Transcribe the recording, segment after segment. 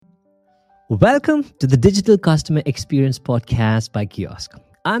Welcome to the Digital Customer Experience Podcast by Kiosk.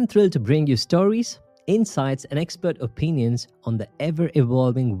 I'm thrilled to bring you stories, insights, and expert opinions on the ever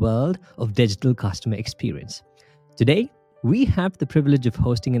evolving world of digital customer experience. Today, we have the privilege of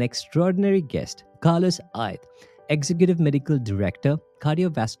hosting an extraordinary guest, Carlos Aid, Executive Medical Director,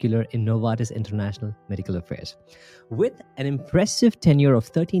 Cardiovascular in Novartis International Medical Affairs. With an impressive tenure of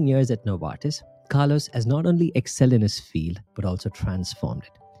 13 years at Novartis, Carlos has not only excelled in his field, but also transformed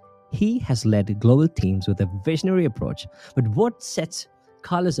it. He has led global teams with a visionary approach, but what sets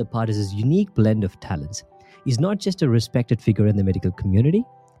Carlos apart is his unique blend of talents. He's not just a respected figure in the medical community,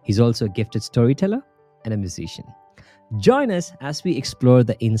 he's also a gifted storyteller and a musician. Join us as we explore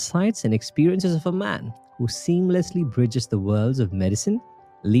the insights and experiences of a man who seamlessly bridges the worlds of medicine,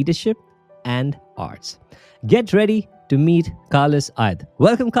 leadership, and arts. Get ready to meet Carlos Aid.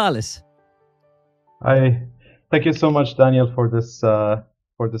 Welcome, Carlos. Hi, thank you so much, Daniel, for this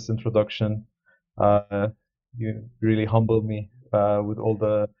introduction. You really humbled me with all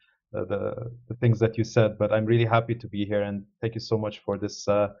the things that you said, but I'm really happy to be here, and thank you so much for this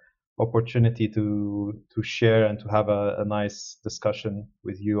opportunity to share and to have a nice discussion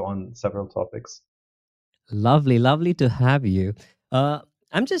with you on several topics. Lovely to have you.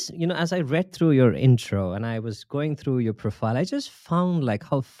 I'm just, as I read through your intro and I was going through your profile, I just found like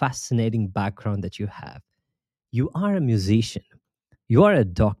how fascinating background that you have. You are a musician, you are a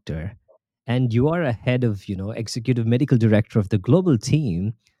doctor, and you are a head of, executive medical director of the global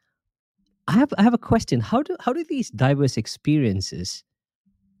team. I have a question. How do these diverse experiences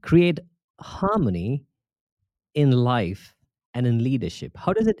create harmony in life and in leadership?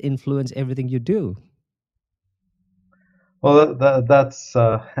 How does it influence everything you do? Well, that's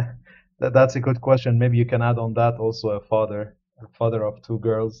a good question. Maybe you can add on that also a father of two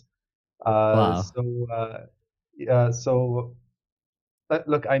girls. Uh, Wow. so uh, yeah, so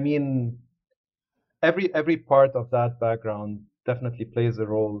look, I mean, every part of that background definitely plays a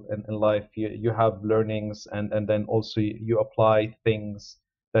role in life. You have learnings, and then also you apply things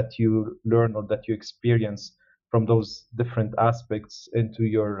that you learn or that you experience from those different aspects into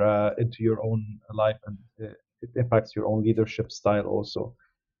your own life, and it impacts your own leadership style also.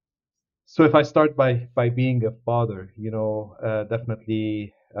 So if I start by being a father,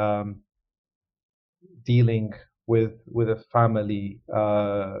 definitely dealing with a family,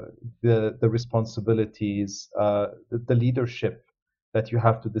 the responsibilities, the leadership that you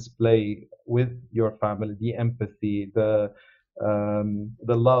have to display with your family, the empathy, the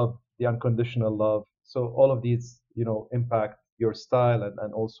love, the unconditional love. So all of these, impact your style,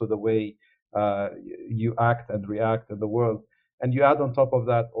 and also the way you act and react in the world. And you add on top of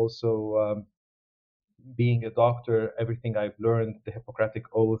that also, being a doctor, everything I've learned, the Hippocratic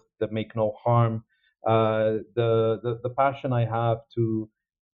Oath, the make no harm, the passion I have to,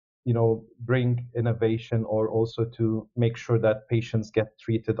 bring innovation, or also to make sure that patients get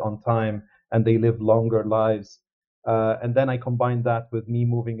treated on time and they live longer lives. And then I combine that with me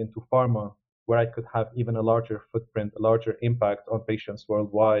moving into pharma, where I could have even a larger footprint, a larger impact on patients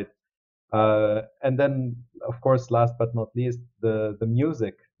worldwide. And then, of course, last but not least, the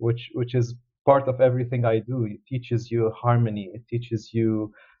music, which is part of everything I do. It teaches you harmony. It teaches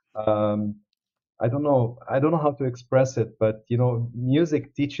you, um, I don't know how to express it, but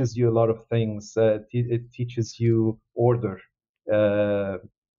music teaches you a lot of things. It teaches you order. Uh,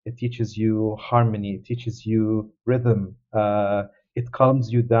 it teaches you harmony. It teaches you rhythm. It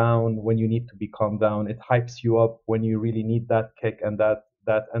calms you down when you need to be calmed down. It hypes you up when you really need that kick and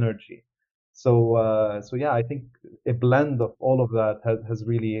that energy. So yeah, I think a blend of all of that has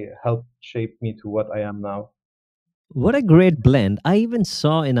really helped shape me to what I am now. What a great blend. I even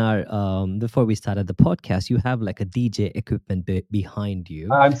saw in our before we started the podcast, you have like a DJ equipment behind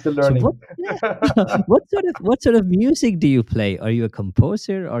you. I'm still So what learning. what sort of music do you play? Are you a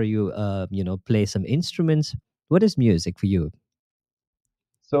composer? Are you play some instruments? What is music for you?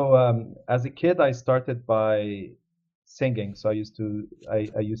 So as a kid, I started by singing. So I used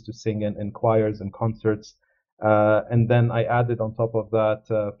to sing in choirs and concerts, and then I added on top of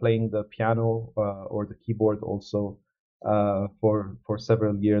that playing the piano or the keyboard also for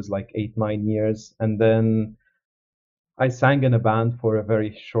several years, like 8 9 years, and then I sang in a band for a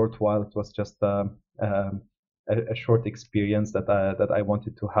very short while. It was just a short experience that I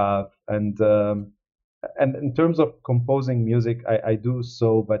wanted to have, and in terms of composing music, I do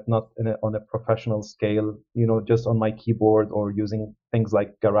so, but not on a professional scale, just on my keyboard or using things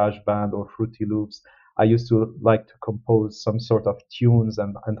like GarageBand or Fruity Loops. I used to like to compose some sort of tunes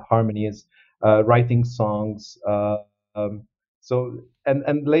and harmonies, writing songs. Um, so,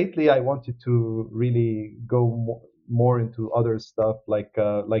 and lately I wanted to really go more into other stuff like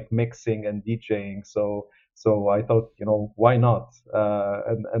mixing and DJing. So I thought, why not?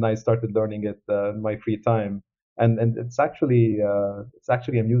 And I started learning it in my free time, and it's actually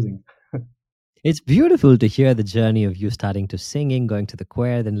amusing. It's beautiful to hear the journey of you starting to singing, going to the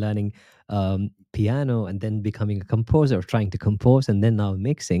choir, then learning piano, and then becoming a composer, or trying to compose, and then now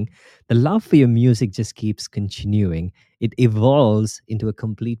mixing. The love for your music just keeps continuing. It evolves into a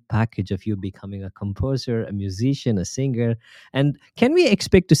complete package of you becoming a composer, a musician, a singer. And can we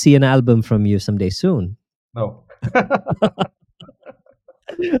expect to see an album from you someday soon? No.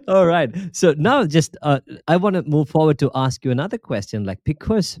 All right. So now, just I want to move forward to ask you another question. Like,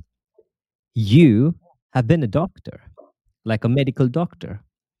 because you have been a doctor, like a medical doctor,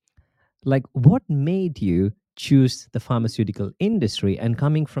 like what made you choose the pharmaceutical industry? And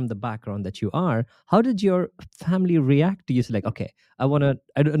coming from the background that you are, how did your family react to you? So like, okay,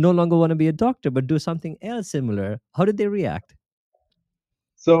 no longer want to be a doctor, but do something else similar. How did they react?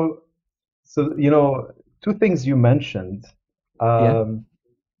 So, so two things you mentioned, Yeah. um,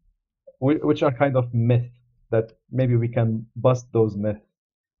 which are kind of myth that maybe we can bust those myths.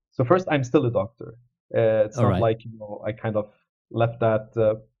 So first, I'm still a doctor. It's All not right. like I kind of left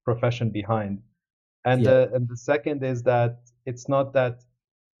that profession behind. And Yeah. the second is that it's not that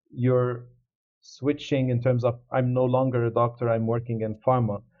you're switching in terms of I'm no longer a doctor, I'm working in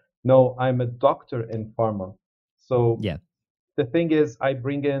pharma. No, I'm a doctor in pharma. So Yeah. the thing is, I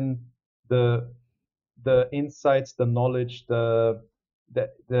bring in the the insights, the knowledge, the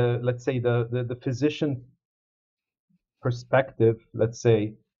let's say the physician perspective, let's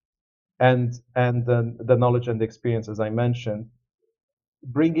say, and the knowledge and the experience, as I mentioned,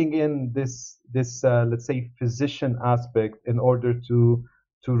 bringing in this let's say physician aspect in order to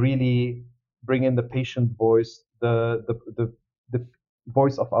really bring in the patient voice, the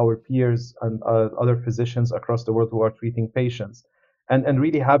voice of our peers and other physicians across the world who are treating patients, and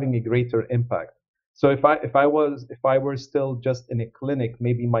really having a greater impact. So if I were still just in a clinic,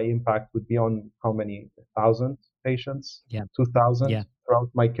 maybe my impact would be on how many 1,000 patients, Yeah. 2,000 Yeah. throughout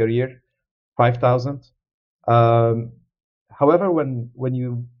my career, 5,000. Um, However, when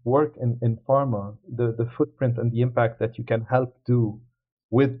you work in pharma, the footprint and the impact that you can help do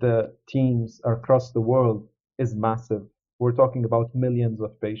with the teams across the world is massive. We're talking about millions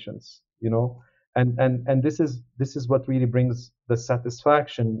of patients, and this is what really brings the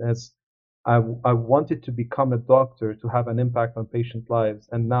satisfaction. As I wanted to become a doctor to have an impact on patient lives,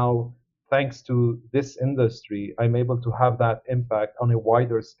 and now thanks to this industry, I'm able to have that impact on a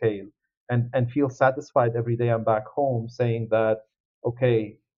wider scale and feel satisfied every day I'm back home saying that,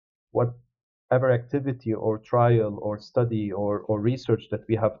 okay, whatever activity or trial or study or research that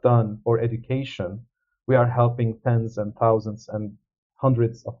we have done or education, we are helping tens and thousands and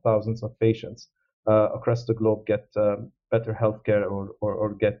hundreds of thousands of patients across the globe get better healthcare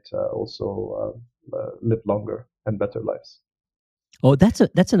or get also live longer and better lives. Oh,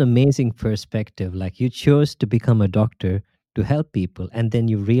 that's an amazing perspective. Like you chose to become a doctor to help people, and then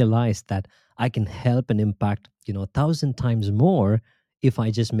you realize that I can help and impact, 1,000 times more if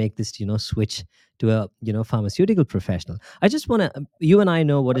I just make this, switch to a, pharmaceutical professional. I just want to, you and I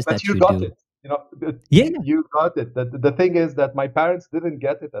know what is But that you you got do. it. Yeah. You got it. The thing is that my parents didn't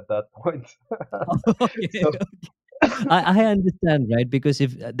get it at that point. Okay. So I understand, right? Because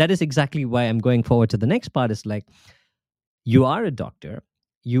if that is exactly why I'm going forward to the next part is like, you are a doctor,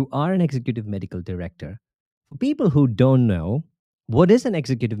 you are an executive medical director. For people who don't know, what is an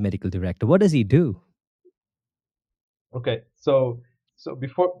executive medical director? What does he do? okay, so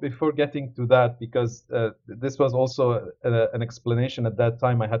before getting to that, because this was also an explanation at that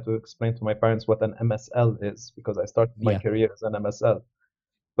time, I had to explain to my parents what an MSL is because I started my Yeah. career as an MSL.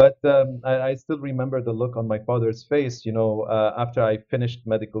 But I still remember the look on my father's face, after I finished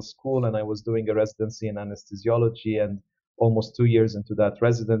medical school and I was doing a residency in anesthesiology, and almost 2 years into that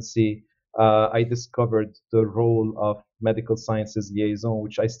residency, I discovered the role of medical sciences liaison,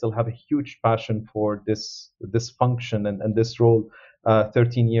 which I still have a huge passion for this function and this role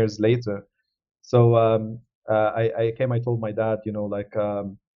 13 years later. So I told my dad, like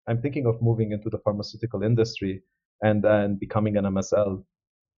I'm thinking of moving into the pharmaceutical industry and becoming an MSL.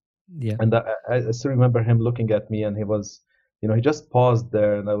 Yeah. And I still remember him looking at me, and he just paused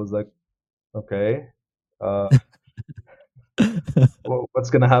there, and I was like, okay, uh, what's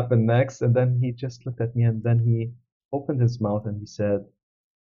gonna happen next? And then he just looked at me, and then he opened his mouth and he said,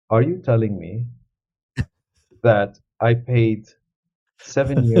 "Are you telling me that I paid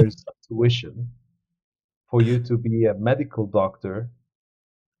 7 years of tuition for you to be a medical doctor,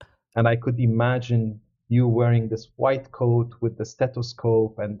 and I could imagine you wearing this white coat with the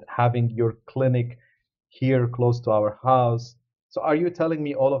stethoscope and having your clinic here close to our house. So are you telling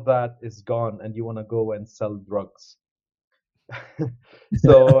me all of that is gone and you want to go and sell drugs?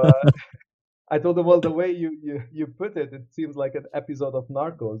 So I told him, well, the way you put it, it seems like an episode of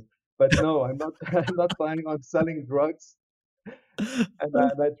Narcos. But no, I'm not. I'm not planning on selling drugs. And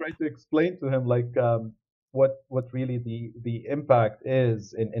I tried to explain to him like what really the impact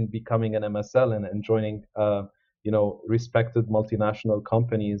is in becoming an MSL and joining respected multinational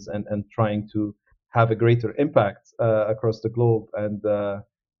companies and trying to have a greater impact across the globe and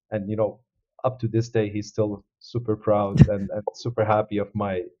up to this day he's still super proud and super happy of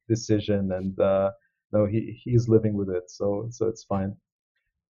my decision and no he's living with it so it's fine.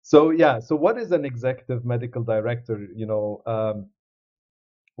 So yeah, so what is an executive medical director?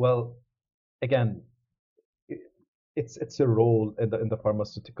 Well, again, i- it's a role in the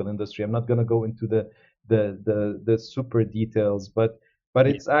pharmaceutical industry. I'm not going to go into the super details, but Yeah,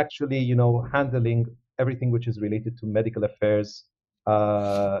 it's actually handling everything which is related to medical affairs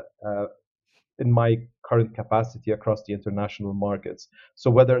uh, uh, in my current capacity across the international markets.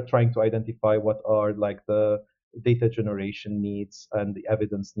 So whether trying to identify what are like the data generation needs and the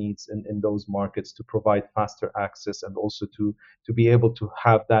evidence needs in those markets to provide faster access and also to be able to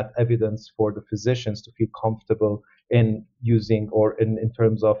have that evidence for the physicians to feel comfortable in using or in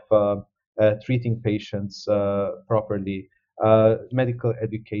terms of treating patients properly, medical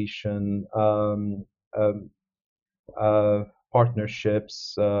education, um, uh,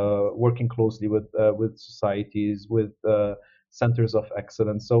 partnerships, working closely with societies, with centers of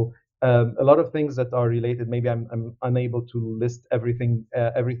excellence. So a lot of things that are related. Maybe I'm unable to list everything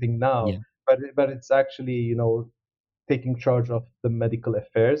now, yeah, but it's actually taking charge of the medical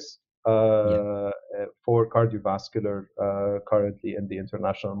affairs yeah. for cardiovascular currently in the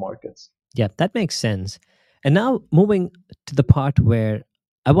international markets. Yeah, that makes sense. And now moving to the part where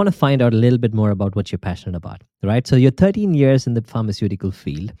I want to find out a little bit more about what you're passionate about, right? So you're 13 years in the pharmaceutical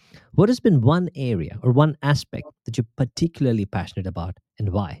field. What has been one area or one aspect that you're particularly passionate about and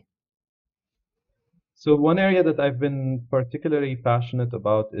why? So one area that I've been particularly passionate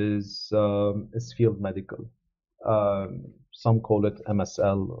about is field medical. Some call it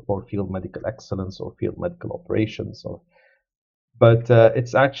MSL or field medical excellence or field medical operations. But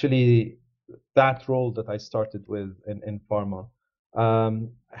it's actually that role that I started with in pharma.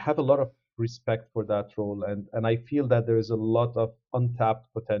 I have a lot of respect for that role, and I feel that there is a lot of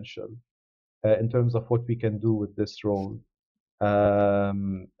untapped potential in terms of what we can do with this role.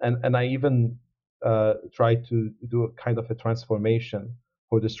 And I even tried to do a kind of a transformation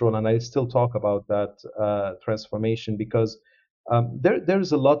for this role, and I still talk about that transformation because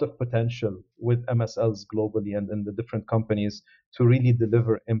there's a lot of potential with MSLs globally and in the different companies to really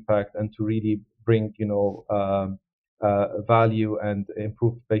deliver impact and to really bring value and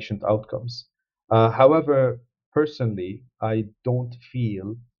improve patient outcomes. However, personally, I don't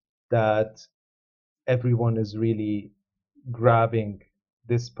feel that everyone is really grabbing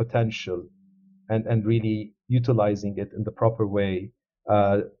this potential and really utilizing it in the proper way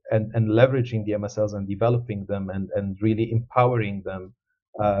and leveraging the MSLs and developing them and really empowering them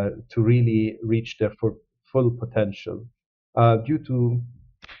to really reach their full potential due to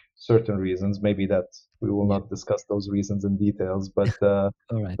certain reasons. Maybe that we will Yeah. not discuss those reasons in details, All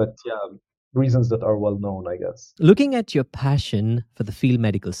right. but yeah, reasons that are well known, I guess. Looking at your passion for the field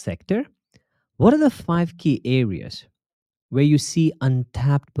medical sector, what are the five key areas where you see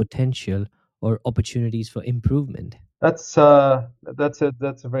untapped potential or opportunities for improvement? That's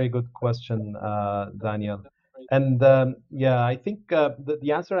a very good question, Daniel. And yeah, I think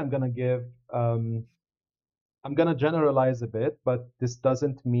the answer I'm gonna give, I'm gonna generalize a bit, but this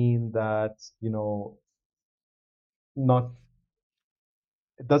doesn't mean that not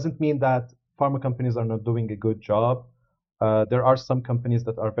it doesn't mean that pharma companies are not doing a good job. There are some companies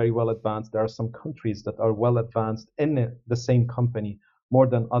that are very well advanced. There are some countries that are well advanced in the same company more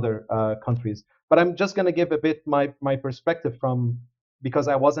than other countries. But I'm just going to give a bit my perspective from because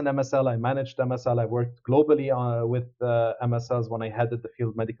I was an MSL, I managed MSL, I worked globally with MSLs when I headed the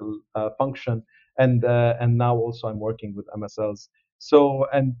field medical function, and now also I'm working with MSLs. So,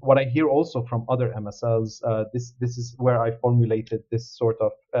 and what I hear also from other MSLs, this is where I formulated this sort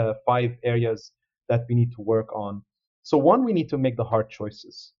of five areas that we need to work on. So, one, we need to make the hard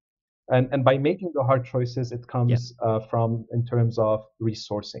choices, and by making the hard choices, it Yeah. comes from in terms of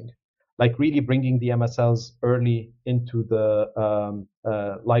resourcing, like really bringing the MSLs early into the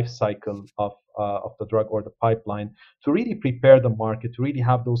life cycle of the drug or the pipeline to really prepare the market, to really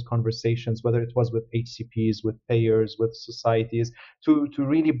have those conversations, whether it was with HCPs, with payers, with societies, to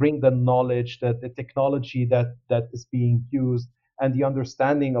really bring the knowledge that the technology that is being used and the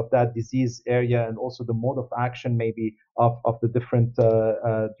understanding of that disease area, and also the mode of action maybe of the different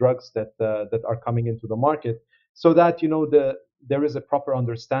drugs that are coming into the market, so that there is a proper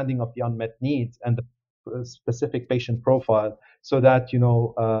understanding of the unmet needs and the specific patient profile, so that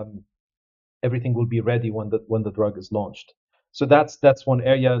everything will be ready when the drug is launched. So that's one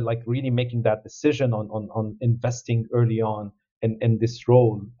area, like really making that decision on investing early on in this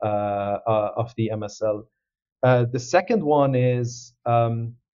role of the MSL. The second one is,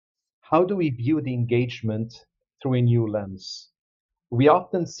 how do we view the engagement through a new lens? We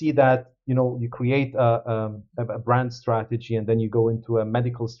often see that you create a brand strategy, and then you go into a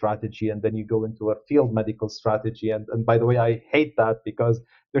medical strategy, and then you go into a field medical strategy, and by the way, I hate that, because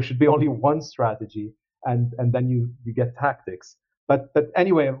there should be only one strategy, and then you get tactics. But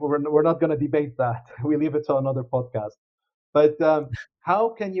anyway, we're not going to debate that. We leave it to another podcast. But how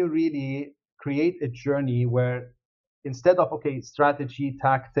can you really create a journey where, instead of, okay, strategy,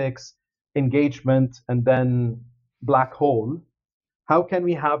 tactics, engagement, and then black hole, how can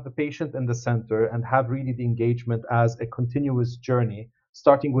we have the patient in the center and have really the engagement as a continuous journey,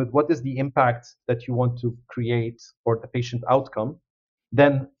 starting with what is the impact that you want to create, or the patient outcome?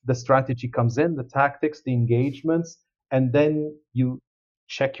 Then the strategy comes in, the tactics, the engagements, and then you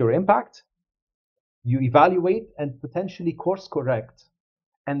check your impact, you evaluate and potentially course correct,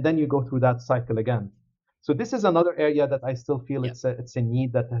 and then you go through that cycle again. So this is another area that I still feel Yeah. it's a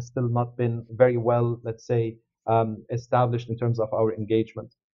need that has still not been very well, let's say, established in terms of our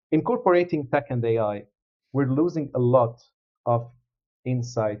engagement. Incorporating tech and AI, we're losing a lot of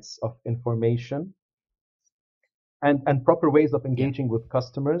insights, of information, and proper ways of Yeah. engaging with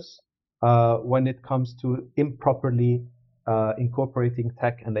customers when it comes to improperly incorporating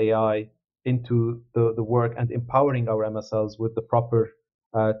tech and AI into the work, and empowering our MSLs with the proper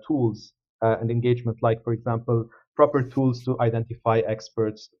tools and engagement, like, for example, proper tools to identify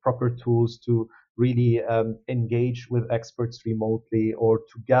experts, proper tools to really engage with experts remotely, or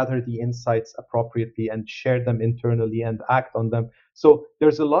to gather the insights appropriately and share them internally and act on them. So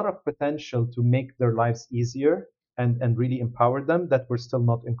there's a lot of potential to make their lives easier and really empower them, that we're still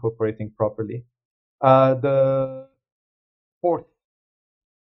not incorporating properly. The fourth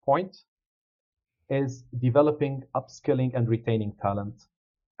point is developing, upskilling, and retaining talent.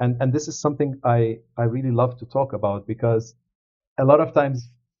 And this is something I really love to talk about, because a lot of times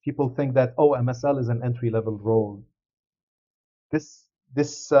people think that, oh, MSL is an entry level role.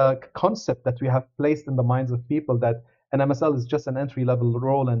 This concept that we have placed in the minds of people, that an MSL is just an entry level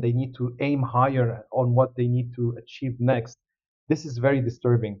role and they need to aim higher on what they need to achieve next. This is very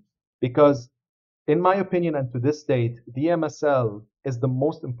disturbing, because, in my opinion, and to this date, the MSL is the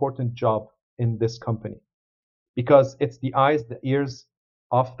most important job in this company, because it's the eyes, the ears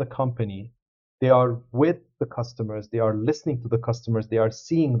of the company. They are with the customers, they are listening to the customers, they are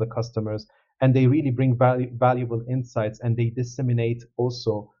seeing the customers, and they really bring valuable insights, and they disseminate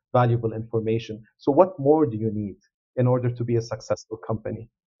also valuable information. So, what more do you need in order to be a successful company?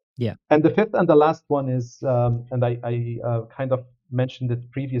 Yeah. And the fifth and the last one is, and I kind of mentioned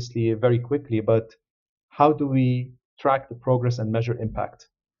it previously very quickly, but how do we track the progress and measure impact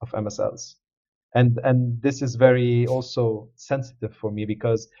of MSLs? And this is very also sensitive for me,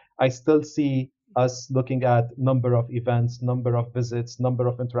 because I still see us looking at number of events, number of visits, number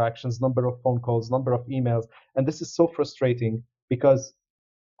of interactions, number of phone calls, number of emails, and this is so frustrating, because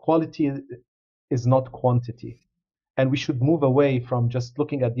quality is not quantity. And we should move away from just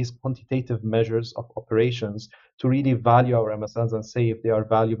looking at these quantitative measures of operations to really value our MSLs and say if they are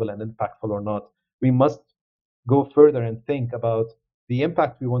valuable and impactful or not. We must go further and think about the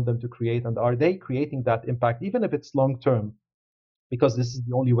impact we want them to create, and are they creating that impact, even if it's long term, because this is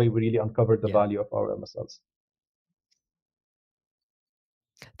the only way we really uncover the Yeah. value of our MSLs.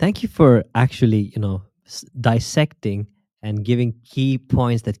 Thank you for actually, dissecting and giving key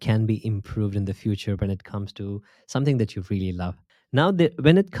points that can be improved in the future when it comes to something that you really love. Now,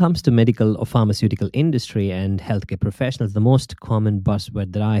 when it comes to medical or pharmaceutical industry and healthcare professionals, the most common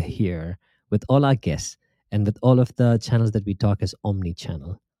buzzword that I hear with all our guests and with all of the channels that we talk is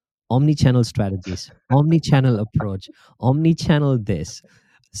omni-channel, omni-channel strategies, omni-channel approach, omni-channel this.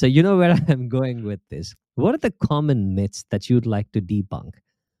 So you know where I'm going with this. What are the common myths that you'd like to debunk?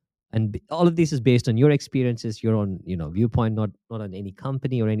 And all of this is based on your experiences, your own viewpoint, not on any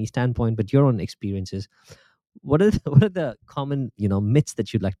company or any standpoint, but your own experiences. What are what are the common myths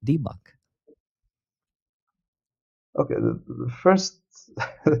that you'd like to debunk? Okay, the first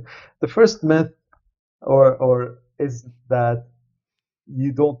the first myth, or is that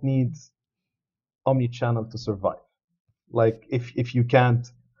you don't need omni-channel to survive. Like, if you can't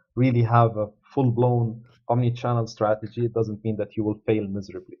really have a full-blown omni-channel strategy, it doesn't mean that you will fail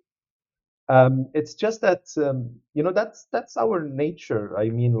miserably. It's just that that's our nature. I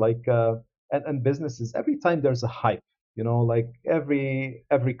mean, like and businesses. Every time there's a hype, like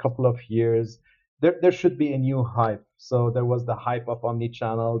every couple of years, there should be a new hype. So there was the hype of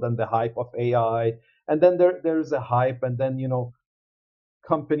omni-channel, then the hype of AI, and then there's a hype, and then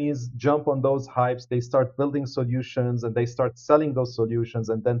companies jump on those hypes, they start building solutions and they start selling those solutions,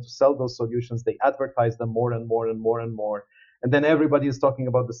 and then to sell those solutions they advertise them more and more and more and more, and then everybody is talking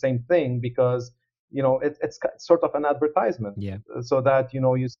about the same thing because it's sort of an advertisement, Yeah. so that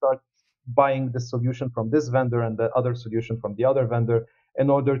you start buying the solution from this vendor and the other solution from the other vendor in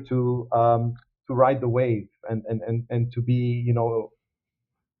order to ride the wave and to be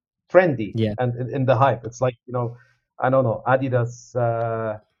trendy Yeah. and in the hype. It's like, I don't know, Adidas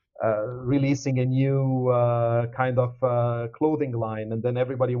releasing a new kind of clothing line, and then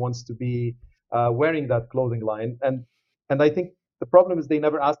everybody wants to be wearing that clothing line. And I think the problem is they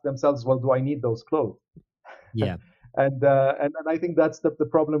never ask themselves, well, do I need those clothes? Yeah. And I think that's the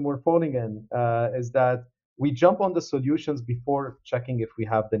problem we're falling in, is that we jump on the solutions before checking if we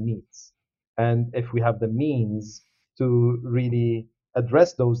have the needs and if we have the means to really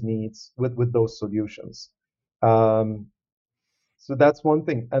address those needs with those solutions. Um, so that's one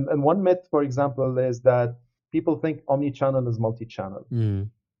thing. And one myth, for example, is that people think omni-channel is multi-channel, Mm.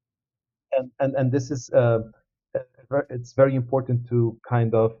 and this is it's very important to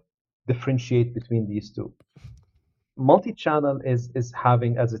kind of differentiate between these two. Multi-channel is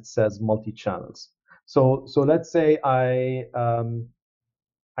having, as it says, multi-channels. So let's say I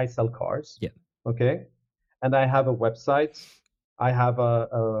sell cars, Yeah. okay, and I have a website, I have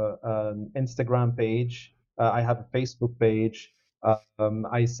an Instagram page, I have a Facebook page,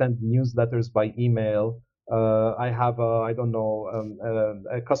 I send newsletters by email. I have I don't know,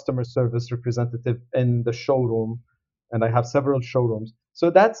 a customer service representative in the showroom, and I have several showrooms. So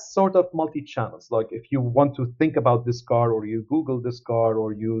that's sort of multi-channels. Like if you want to think about this car, or you Google this car,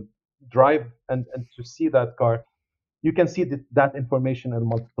 or you drive and to see that car, you can see that information in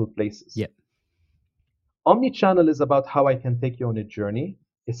multiple places. Yeah. Omnichannel is about how I can take you on a journey,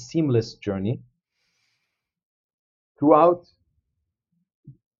 a seamless journey throughout,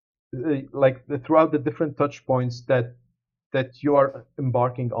 throughout the different touch points that you are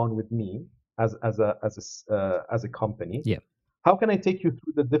embarking on with me as a company. Yeah. How can I take you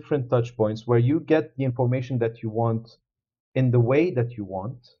through the different touch points where you get the information that you want in the way that you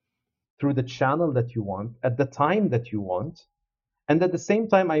want, through the channel that you want, at the time that you want, and at the same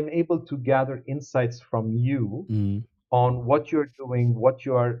time I'm able to gather insights from you Mm. on what you're doing, what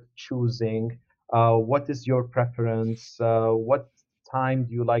you are choosing, what is your preference, what time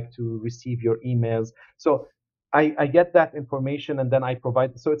do you like to receive your emails. So I get that information and then I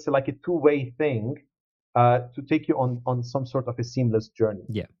provide. So it's like a two-way thing to take you on some sort of a seamless journey.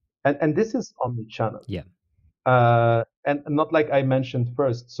 Yeah. And this is omni-channel. Yeah. And not like I mentioned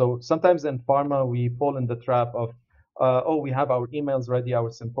first. So sometimes in pharma, we fall in the trap of, oh, we have our emails ready,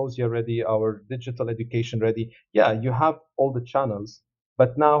 our symposia ready, our digital education ready. Yeah, you have all the channels.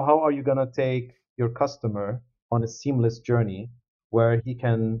 But now, how are you going to take your customer on a seamless journey where he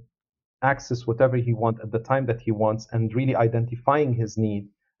can access whatever he wants at the time that he wants, and really identifying his need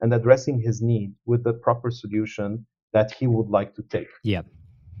and addressing his need with the proper solution that he would like to take? Yeah.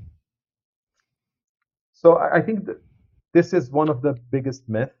 So I think that this is one of the biggest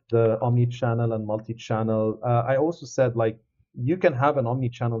myths, the omni-channel and multi-channel. I also said, like, you can have an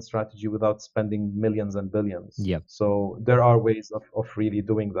omni-channel strategy without spending millions and billions. Yeah. So there are ways of really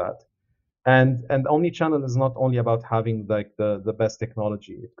doing that. And omni-channel is not only about having like the best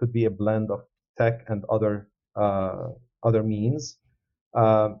technology. It could be a blend of tech and other means,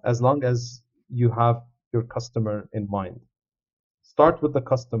 as long as you have your customer in mind. Start with the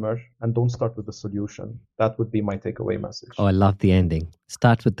customer and don't start with the solution. That would be my takeaway Oh, message. I love the ending.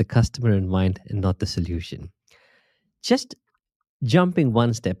 Start with the customer in mind and not the solution. Just jumping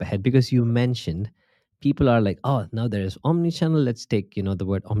one step ahead, because you mentioned people are like, oh, now there's omni-channel. Let's take, the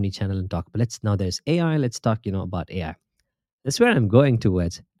word omni-channel and talk. But let's now there's AI. Let's talk, about AI. That's where I'm going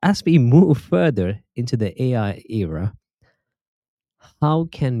towards. As we move further into the AI era, how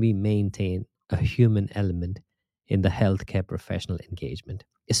can we maintain a human element in the healthcare professional engagement,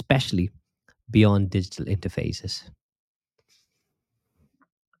 especially beyond digital interfaces?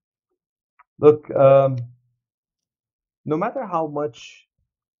 Look, no matter how much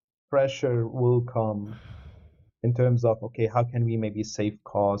pressure will come in terms of, okay, how can we maybe save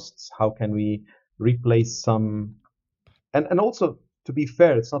costs? How can we replace some? And also, to be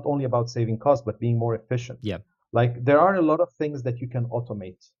fair, it's not only about saving costs, but being more efficient. Yeah. Like there are a lot of things that you can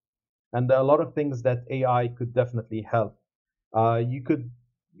automate. And there are a lot of things that AI could definitely help. You could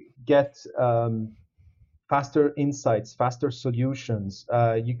get faster insights, faster solutions.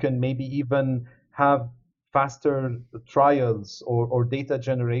 You can maybe even have faster trials or data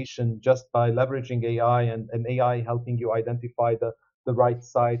generation just by leveraging AI, and AI helping you identify the right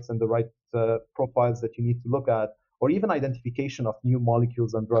sites and the right profiles that you need to look at, or even identification of new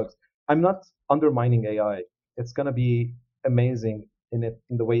molecules and drugs. I'm not undermining AI. It's going to be amazing in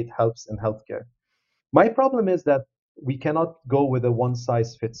the way it helps in healthcare. My problem is that we cannot go with a one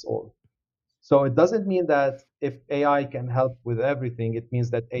size fits all. So it doesn't mean that if AI can help with everything, it means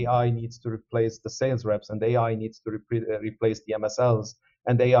that AI needs to replace the sales reps, and AI needs to replace the MSLs,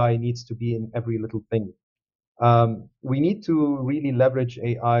 and AI needs to be in every little thing. We need to really leverage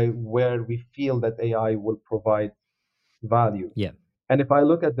AI where we feel that AI will provide value. Yeah. And if I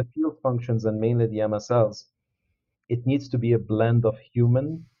look at the field functions and mainly the MSLs, it needs to be a blend of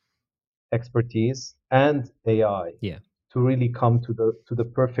human expertise and AI Yeah. to really come to the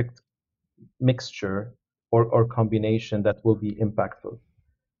perfect mixture or combination that will be impactful.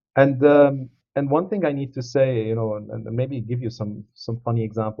 And one thing I need to say, and maybe give you some funny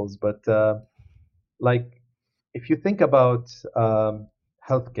examples, but like if you think about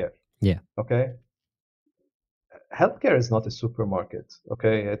healthcare, Yeah. okay, healthcare is not a supermarket,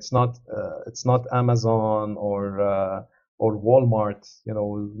 okay, it's not Amazon or Walmart.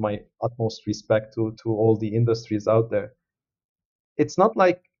 With my utmost respect to all the industries out there, it's not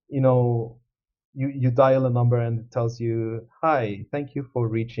like you dial a number and it tells you, "Hi, thank you for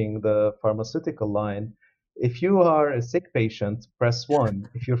reaching the pharmaceutical line. If you are a sick patient, press one.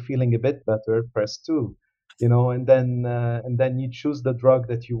 If you're feeling a bit better, press two." And then you choose the drug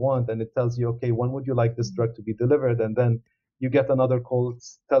that you want, and it tells you, "Okay, when would you like this drug to be delivered?" And then you get another call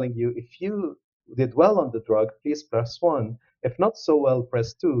telling you, "If you did well on the drug, please press one. If not so well,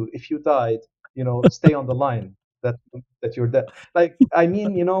 press two. If you died, stay on the line. That that you're dead." Like, I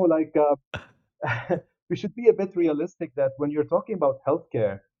mean, we should be a bit realistic that when you're talking about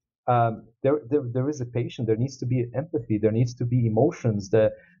healthcare, there is a patient. There needs to be empathy. There needs to be emotions.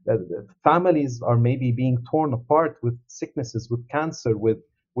 The families are maybe being torn apart with sicknesses, with cancer,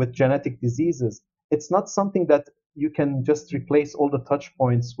 with genetic diseases. It's not something that you can just replace all the touch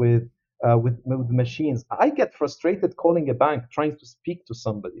points with machines. I get frustrated calling a bank trying to speak to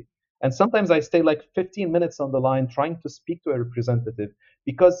somebody. And sometimes I stay like 15 minutes on the line trying to speak to a representative,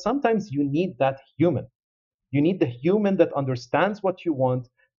 because sometimes you need that human. You need the human that understands what you want,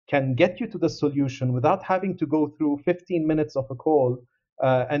 can get you to the solution without having to go through 15 minutes of a call.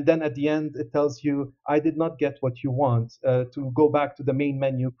 And then at the end, it tells you, "I did not get what you want. To go back to the main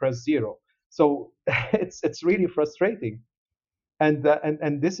menu, press zero." So it's really frustrating.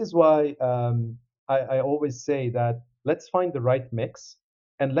 And this is why I always say that let's find the right mix,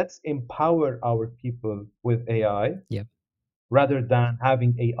 and let's empower our people with AI Yeah. rather than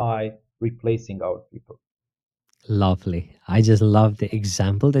having AI replacing our people. Lovely. I just love the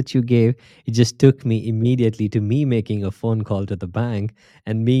example that you gave. It just took me immediately to me making a phone call to the bank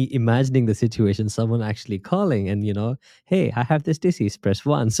and me imagining the situation, someone actually calling and, hey, I have this disease, press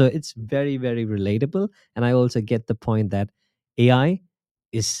one. So it's very, very relatable. And I also get the point that AI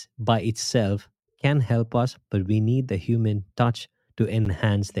is by itself can help us, but we need the human touch to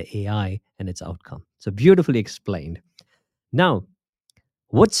enhance the AI and its outcome. So beautifully explained. Now,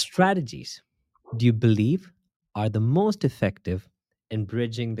 what strategies do you believe are the most effective in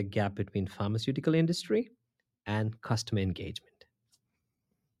bridging the gap between pharmaceutical industry and customer engagement?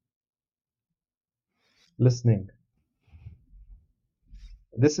 Listening.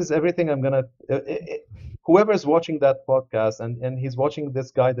 This is everything I'm gonna. Whoever's watching that podcast, and he's watching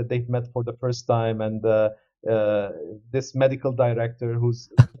this guy that they've met for the first time, and uh, this medical director who's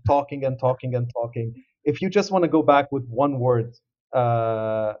talking and talking and talking. If you just want to go back with one word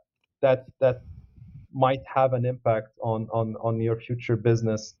uh, that might have an impact on your future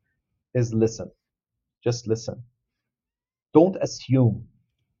business, is listen. Just listen. Don't assume.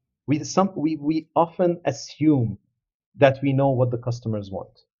 We often assume that we know what the customers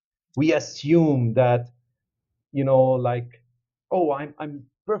want. We assume that, like, "Oh, I'm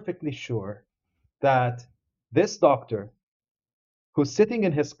perfectly sure that this doctor who's sitting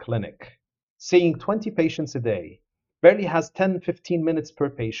in his clinic seeing 20 patients a day barely has 10, 15 minutes per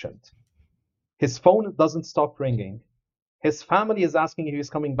patient. His phone doesn't stop ringing. His family is asking if he's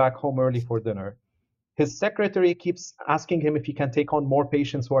coming back home early for dinner. His secretary keeps asking him if he can take on more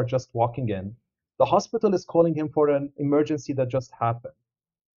patients who are just walking in. The hospital is calling him for an emergency that just happened."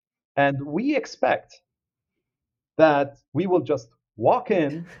 And we expect that we will just walk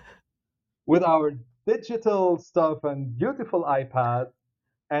in with our digital stuff and beautiful iPad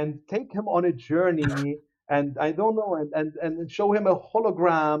and take him on a journey, and I don't know, and show him a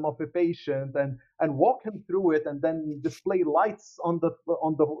hologram of a patient, and walk him through it, and then display lights on the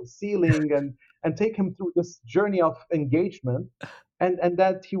ceiling, and take him through this journey of engagement, and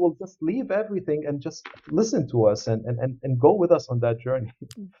that he will just leave everything and just listen to us, and go with us on that journey.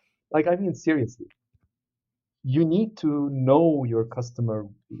 Like, I mean, seriously, you need to know your customer,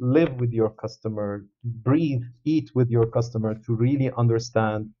 live with your customer, breathe, eat with your customer to really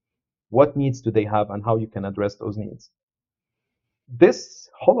understand what needs do they have and how you can address those needs. This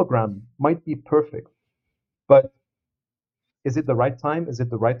hologram might be perfect, but is it the right time? Is it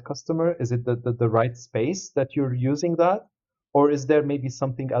the right customer? Is it the right space that you're using that? Or is there maybe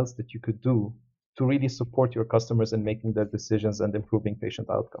something else that you could do to really support your customers in making their decisions and improving patient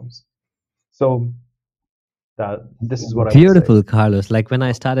outcomes? So that this is what I would say. Beautiful, Carlos. Like when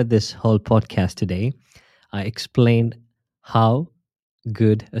I started this whole podcast today, I explained how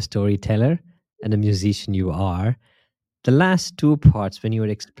good a storyteller and a musician you are. The last two parts, when you were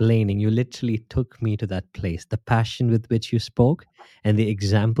explaining, you literally took me to that place. The passion with which you spoke and the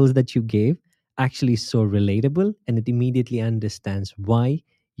examples that you gave actually so relatable, and it immediately understands why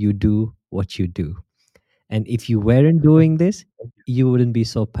you do what you do. And if you weren't doing this, you wouldn't be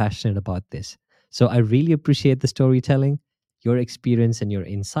so passionate about this. So I really appreciate the storytelling, your experience, and your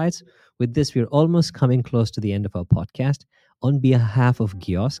insights. With this, we're almost coming close to the end of our podcast. On behalf of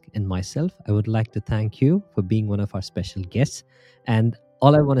Kiosk and myself, I would like to thank you for being one of our special guests. And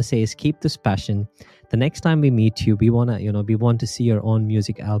all I want to say is keep this passion. The next time we meet you, we want to see your own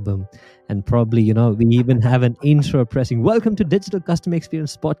music album, and probably, we even have an intro pressing "Welcome to Digital Customer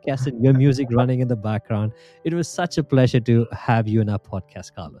Experience Podcast" and your music running in the background. It was such a pleasure to have you in our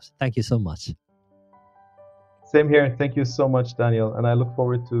podcast, Carlos. Thank you so much. Same here. Thank you so much, Daniel. And I look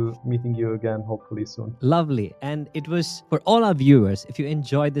forward to meeting you again, hopefully soon. Lovely. And it was for all our viewers. If you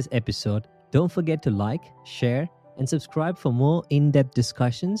enjoyed this episode, don't forget to like, share, and subscribe for more in-depth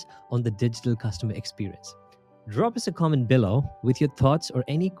discussions on the digital customer experience. Drop us a comment below with your thoughts or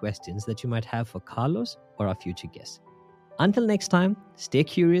any questions that you might have for Carlos or our future guests. Until next time, stay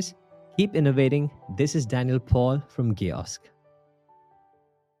curious, keep innovating. This is Daniel Paul from Kiosk.